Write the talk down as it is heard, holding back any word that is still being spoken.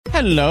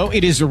Hello,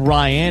 it is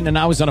Ryan, and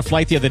I was on a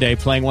flight the other day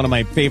playing one of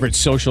my favorite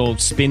social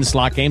spin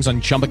slot games on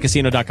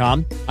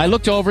ChumbaCasino.com. I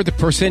looked over at the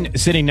person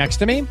sitting next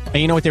to me, and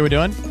you know what they were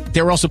doing?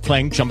 They were also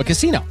playing Chumba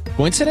Casino.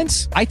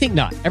 Coincidence? I think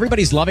not.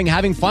 Everybody's loving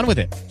having fun with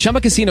it.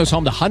 Chumba Casino is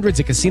home to hundreds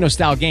of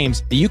casino-style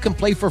games that you can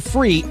play for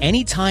free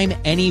anytime,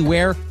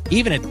 anywhere,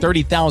 even at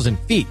 30,000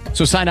 feet.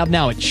 So sign up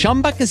now at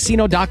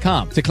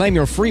ChumbaCasino.com to claim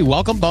your free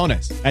welcome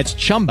bonus. That's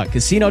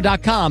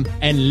ChumbaCasino.com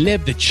and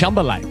live the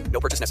Chumba life.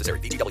 No purchase necessary.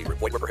 VGW.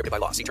 Void where prohibited by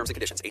law. See terms and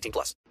conditions. 18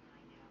 plus.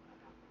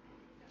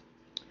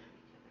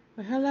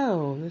 Well,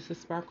 hello, this is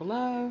Sparkle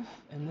Love,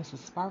 and this is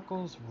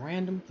Sparkle's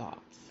Random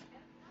Thoughts.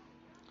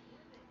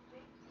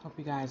 Hope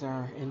you guys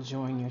are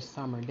enjoying your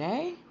summer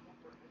day.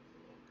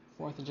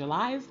 4th of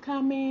July is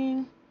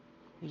coming.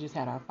 We just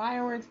had our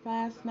fireworks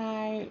last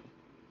night.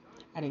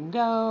 I didn't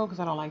go because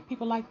I don't like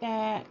people like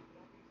that.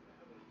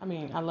 I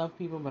mean, I love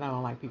people, but I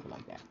don't like people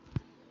like that.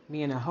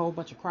 Me and a whole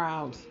bunch of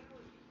crowds.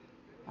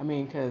 I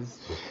mean, because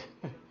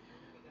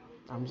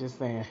I'm just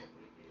saying,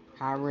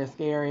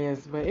 high-risk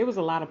areas. But it was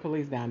a lot of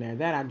police down there.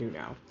 That I do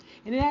know.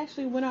 And it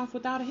actually went off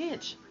without a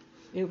hitch.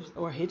 It was,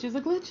 or hitches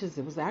or glitches.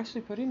 It was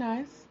actually pretty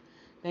nice.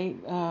 They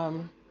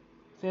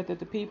said that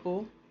the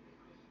people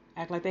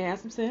act like they had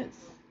some sense.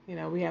 You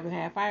know, we haven't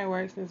had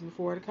fireworks since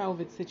before the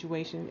COVID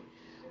situation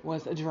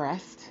was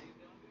addressed.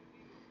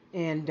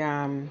 And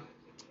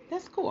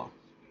that's cool.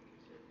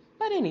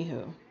 But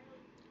anywho,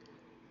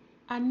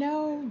 I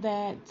know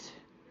that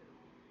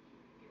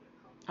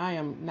I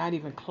am not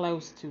even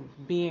close to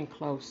being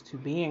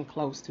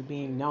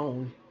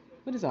known,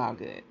 but it's all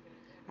good.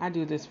 I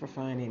do this for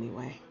fun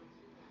anyway.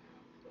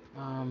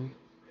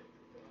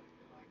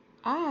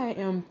 I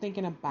am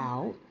thinking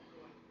about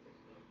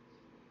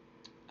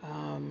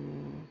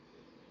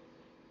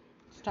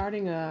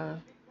starting a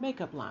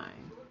makeup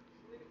line.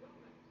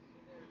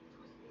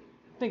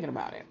 Thinking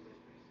about it.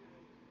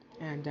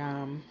 And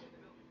I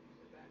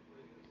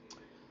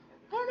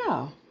don't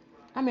know.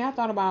 I mean, I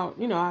thought about,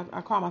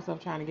 I caught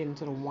myself trying to get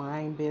into the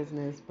wine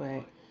business,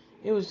 but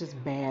it was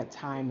just bad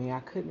timing. I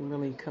couldn't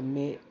really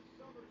commit.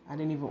 I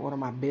didn't even order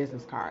my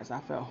business cards. I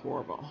felt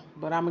horrible.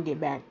 But I'm going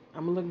to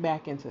look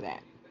back into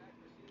that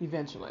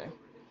eventually.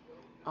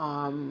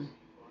 I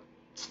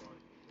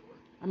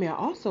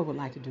also would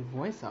like to do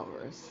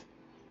voiceovers.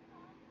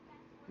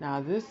 Now,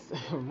 this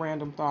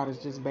random thought is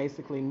just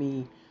basically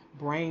me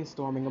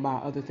brainstorming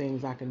about other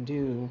things I can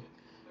do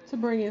to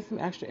bring in some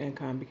extra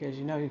income, because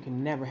you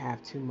can never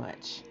have too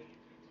much.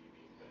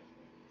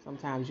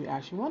 Sometimes you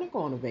actually want to go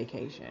on a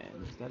vacation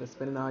instead of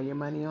spending all your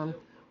money on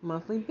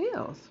monthly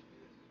bills.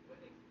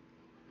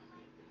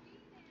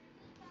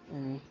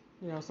 And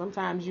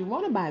sometimes you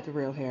want to buy the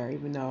real hair,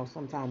 even though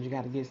sometimes you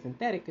got to get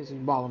synthetic because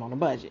you're balling on a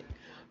budget.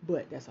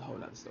 But that's a whole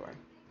other story.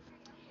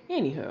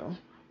 Anywho,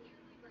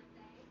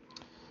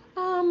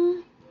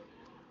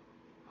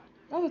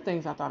 other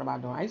things I thought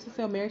about doing. I used to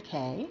sell Mary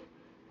Kay.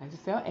 I used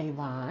to sell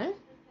Avon.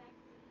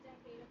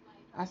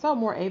 I sell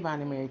more Avon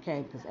than Mary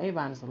Kay because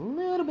Avon is a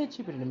little bit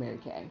cheaper than Mary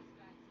Kay.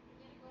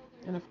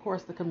 And of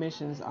course the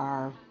commissions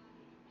are,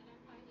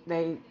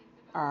 like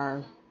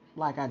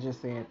I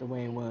just said, the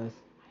way it was,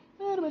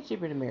 a little bit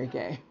cheaper than Mary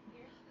Kay.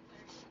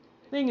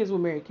 Thing is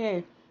with Mary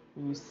Kay,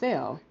 when you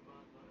sell,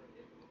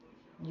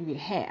 you get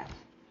half.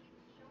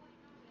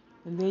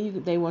 And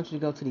then they want you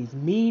to go to these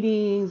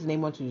meetings, and they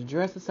want you to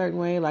dress a certain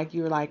way, like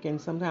you're like in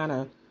some kind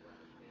of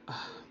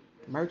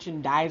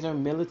merchandiser,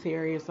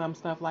 military, or some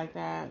stuff like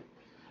that.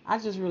 I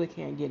just really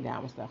can't get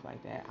down with stuff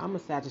like that. I'm a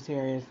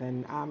Sagittarius,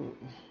 and I'm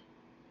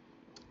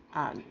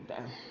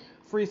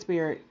free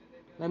spirit.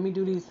 Let me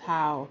do these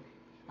how.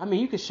 I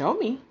mean, you can show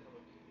me.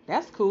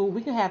 That's cool.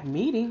 We can have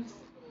meetings.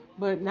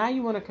 But now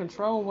you want to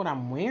control what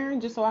I'm wearing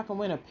just so I can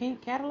win a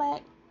pink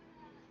Cadillac?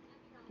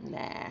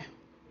 Nah.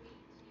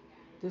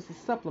 This is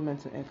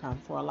supplemental income.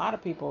 For a lot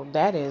of people,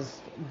 that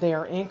is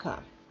their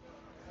income.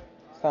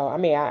 So,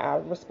 I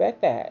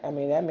respect that.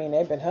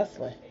 They've been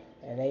hustling.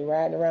 And they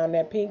riding around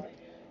that pink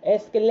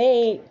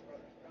Escalade.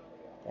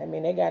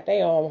 They got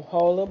their own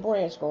whole little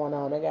branch going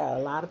on. They got a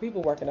lot of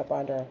people working up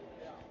under them.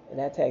 And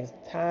that takes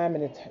time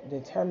and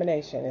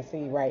determination. And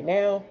see, right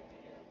now,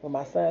 with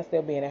my son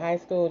still being in high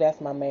school,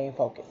 that's my main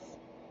focus.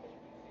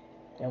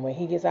 And when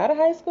he gets out of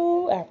high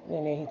school, and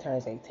then he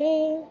turns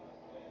 18,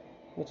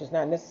 which is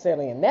not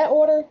necessarily in that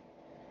order,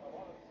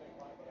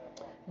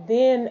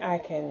 then I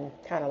can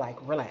kind of like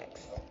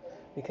relax.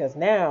 Because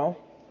now,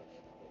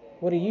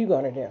 what are you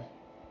going to do?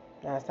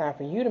 Now it's time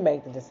for you to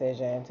make the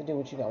decision to do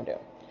what you're going to do.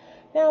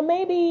 Now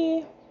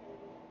maybe,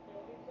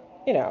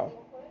 I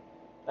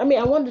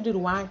wanted to do the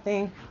wine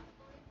thing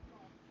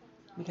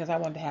because I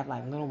wanted to have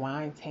like little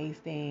wine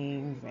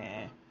tastings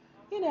and,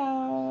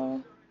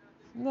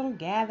 little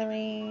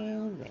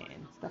gatherings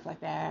and stuff like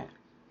that.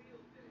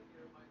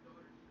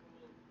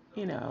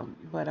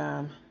 But,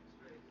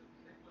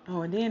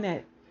 and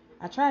then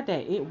I tried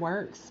that It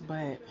Works,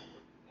 but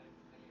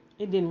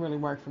it didn't really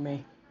work for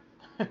me.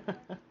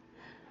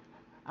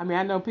 I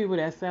know people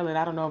that sell it.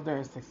 I don't know if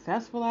they're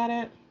successful at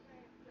it,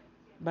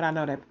 but I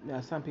know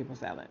that some people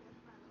sell it.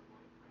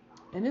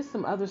 And there's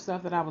some other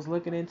stuff that I was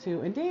looking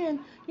into. And then,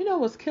 you know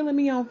what's killing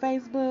me on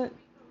Facebook?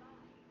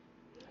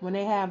 When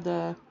they have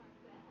the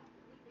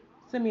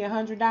send me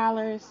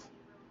 $100,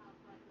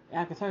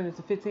 I can turn it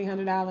to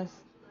 $1,500.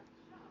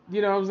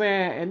 You know what I'm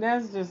saying? And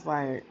that's just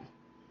like,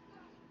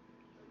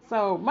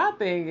 so my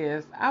thing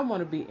is, I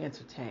want to be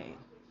entertained.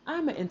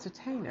 I'm an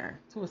entertainer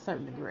to a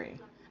certain degree.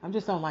 I'm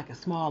just on like a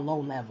small, low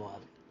level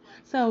of it.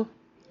 So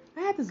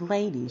I had this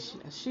lady.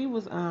 She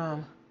was I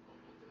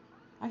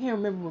can't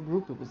remember what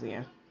group it was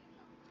in,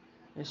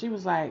 and she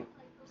was like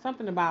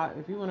something about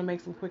if you want to make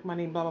some quick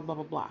money, blah blah blah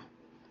blah blah.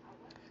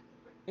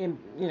 And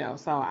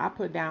so I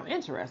put down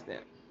interested.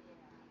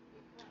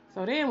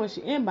 So then when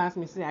she inboxed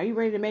me, she said, "Are you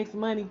ready to make some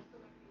money?"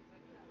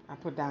 I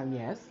put down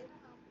yes.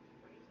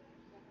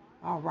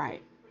 All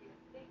right.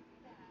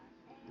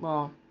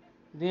 Well,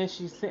 then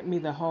she sent me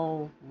the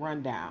whole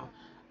rundown.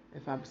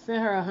 If I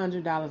send her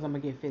 $100, I'm gonna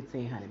get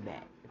 $1,500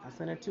 back. If I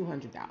send her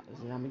 $200,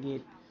 then I'm gonna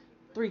get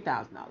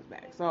 $3,000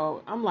 back.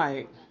 So I'm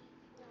like,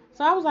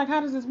 so I was like,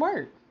 how does this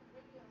work?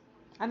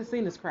 I done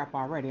seen this crap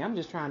already. I'm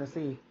just trying to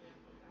see,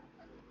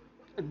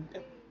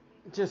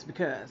 just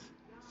because.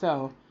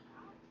 So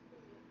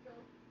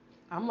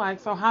I'm like,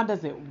 so how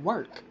does it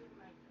work?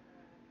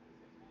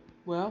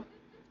 Well,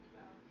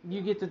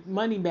 you get the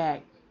money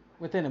back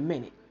within a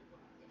minute.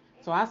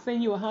 So I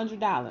send you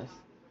 $100.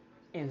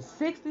 In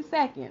 60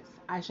 seconds,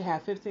 I should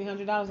have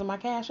 $1,500 in my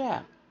cash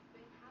app.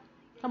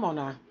 Come on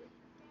now.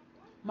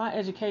 My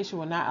education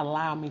will not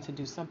allow me to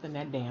do something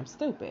that damn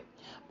stupid.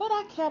 But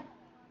I kept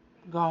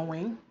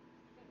going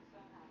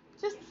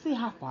just to see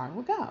how far it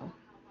would go.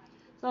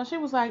 So she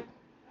was like,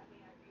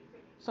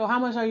 so how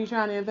much are you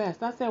trying to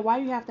invest? I said, why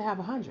do you have to have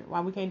 100?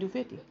 Why we can't do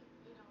 50?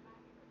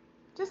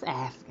 Just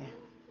asking.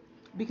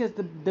 Because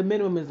the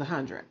minimum is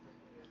 100.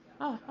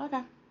 Oh,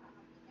 okay.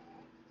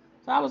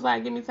 So I was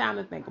like, give me time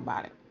to think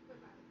about it.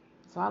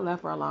 So I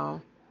left her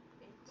alone.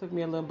 Took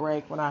me a little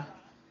break when I,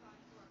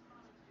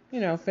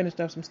 finished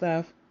up some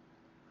stuff.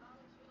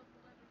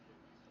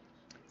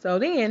 So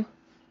then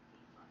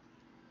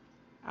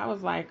I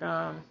was like,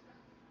 so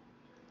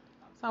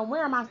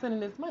where am I sending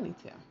this money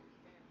to?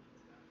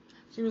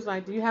 She was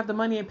like, do you have the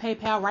money in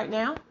PayPal right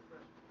now?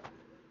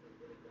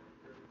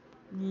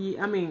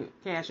 Yeah,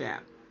 Cash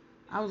App.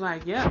 I was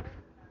like, yep.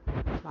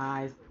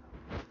 Lies.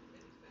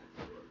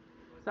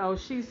 So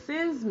she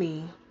sends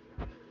me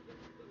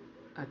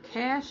a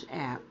Cash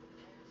App,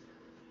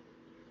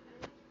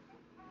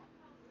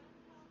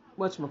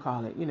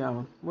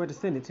 whatchamacallit, where to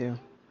send it to.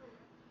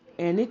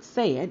 And it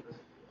said,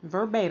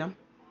 verbatim,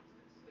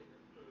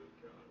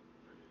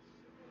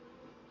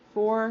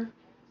 4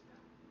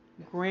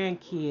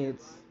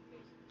 grandkids,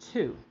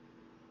 2.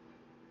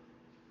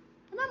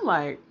 And I'm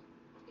like,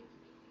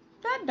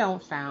 that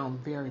don't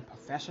sound very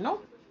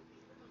professional.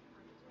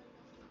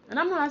 And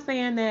I'm not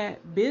saying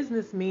that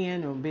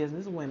businessmen or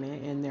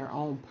businesswomen in their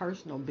own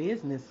personal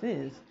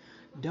businesses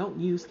don't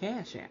use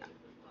Cash App.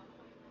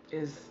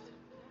 It's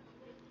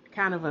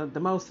kind of the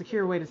most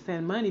secure way to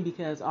send money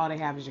because all they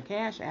have is your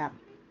Cash App.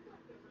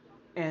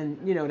 And,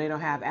 they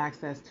don't have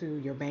access to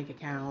your bank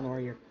account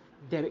or your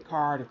debit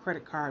card or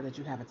credit card that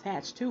you have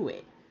attached to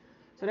it.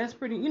 So that's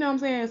pretty, you know what I'm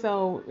saying?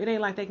 So it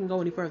ain't like they can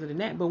go any further than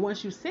that. But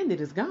once you send it,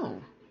 it's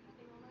gone.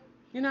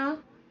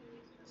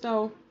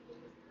 So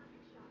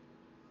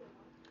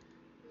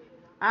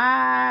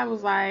I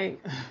was like,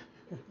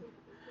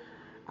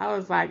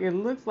 it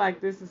looks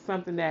like this is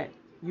something that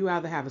you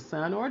either have a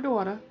son or a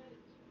daughter,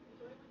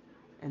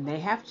 and they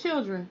have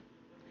children,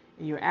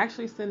 and you're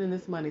actually sending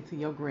this money to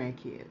your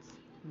grandkids.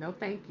 No,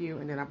 thank you.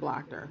 And then I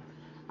blocked her.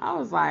 I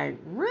was like,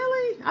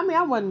 really?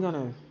 I wasn't going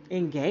to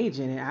engage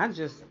in it. I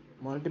just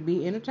wanted to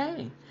be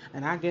entertained.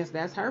 And I guess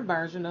that's her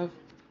version of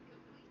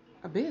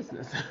a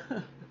business.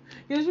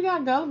 Because you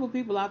got gullible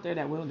people out there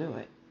that will do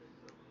it.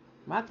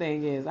 My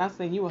thing is, I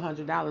send you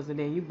 $100 and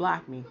then you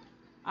block me.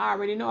 I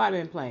already know I've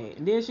been playing.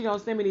 And then she gonna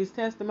send me these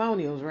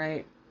testimonials,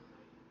 right?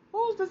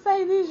 Who's to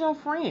say these your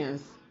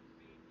friends?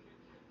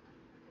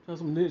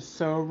 Because this is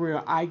so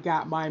real. I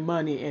got my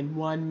money in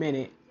 1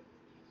 minute.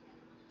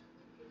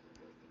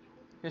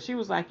 Because she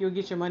was like, you'll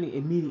get your money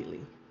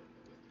immediately.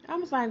 I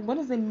was like, what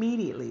is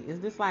immediately? Is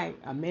this like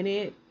a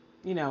minute,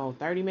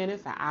 30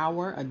 minutes, an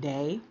hour, a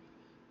day?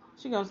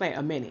 She gonna say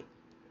a minute.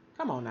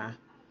 Come on now.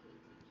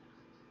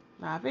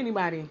 Now, if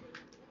anybody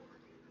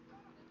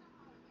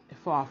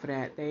fall for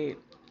that, they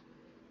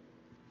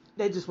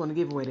just want to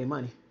give away their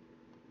money.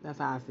 That's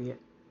how I see it.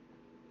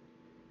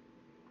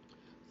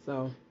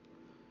 So,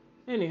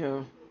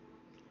 anywho,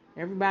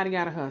 everybody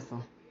got to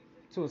hustle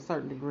to a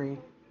certain degree,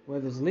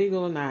 whether it's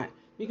legal or not.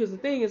 Because the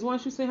thing is,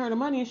 once you send her the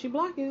money and she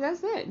block you,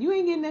 that's it. You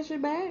ain't getting that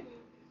shit back.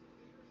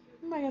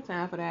 Nobody got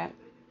time for that.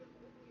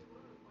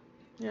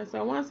 Yeah,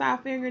 so once I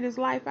figure this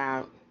life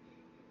out,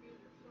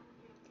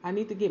 I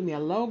need to get me a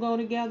logo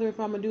together if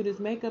I'm going to do this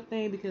makeup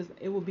thing, because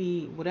it will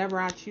be whatever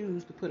I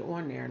choose to put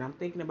on there. And I'm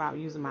thinking about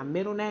using my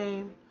middle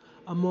name,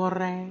 Amore,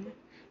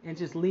 and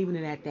just leaving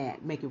it at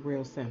that. Make it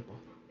real simple.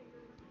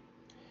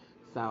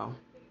 So,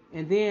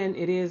 and then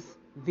it is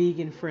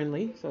vegan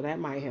friendly, so that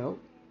might help.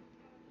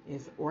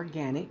 It's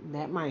organic,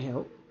 that might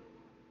help.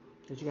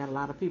 Because you got a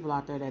lot of people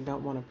out there that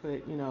don't want to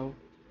put,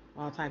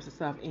 all types of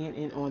stuff in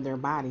and on their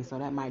body. So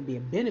that might be a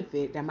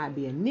benefit. That might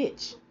be a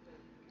niche.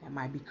 That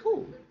might be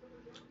cool.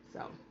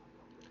 So,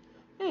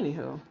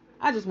 anywho,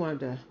 I just wanted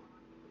to,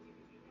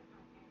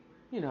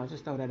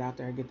 just throw that out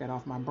there and get that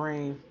off my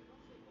brain.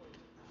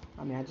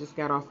 I just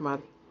got off my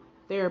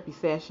therapy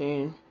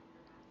session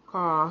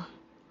call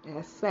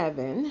at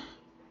 7.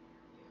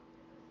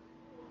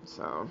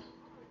 So,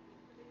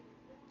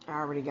 I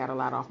already got a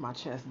lot off my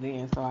chest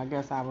then. So, I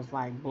guess I was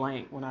like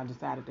blank when I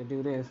decided to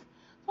do this.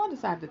 So, I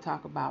decided to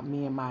talk about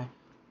me and my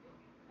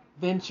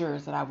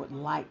ventures that I would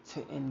like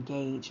to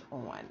engage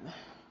on.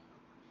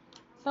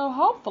 So,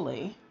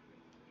 hopefully,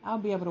 I'll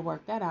be able to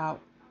work that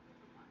out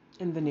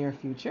in the near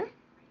future,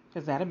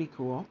 because that'll be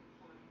cool.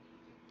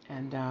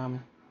 And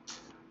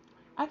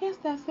I guess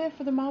that's it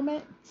for the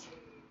moment.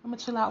 I'm going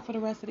to chill out for the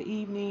rest of the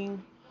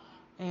evening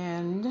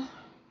and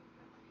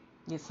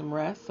get some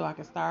rest so I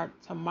can start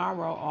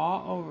tomorrow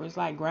all over. It's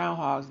like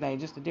Groundhog's Day,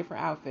 just a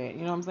different outfit.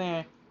 You know what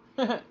I'm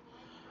saying?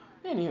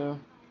 Anywho,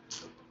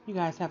 you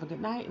guys have a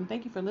good night, and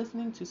thank you for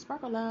listening to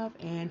Sparkle Love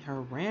and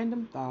her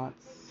random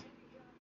thoughts.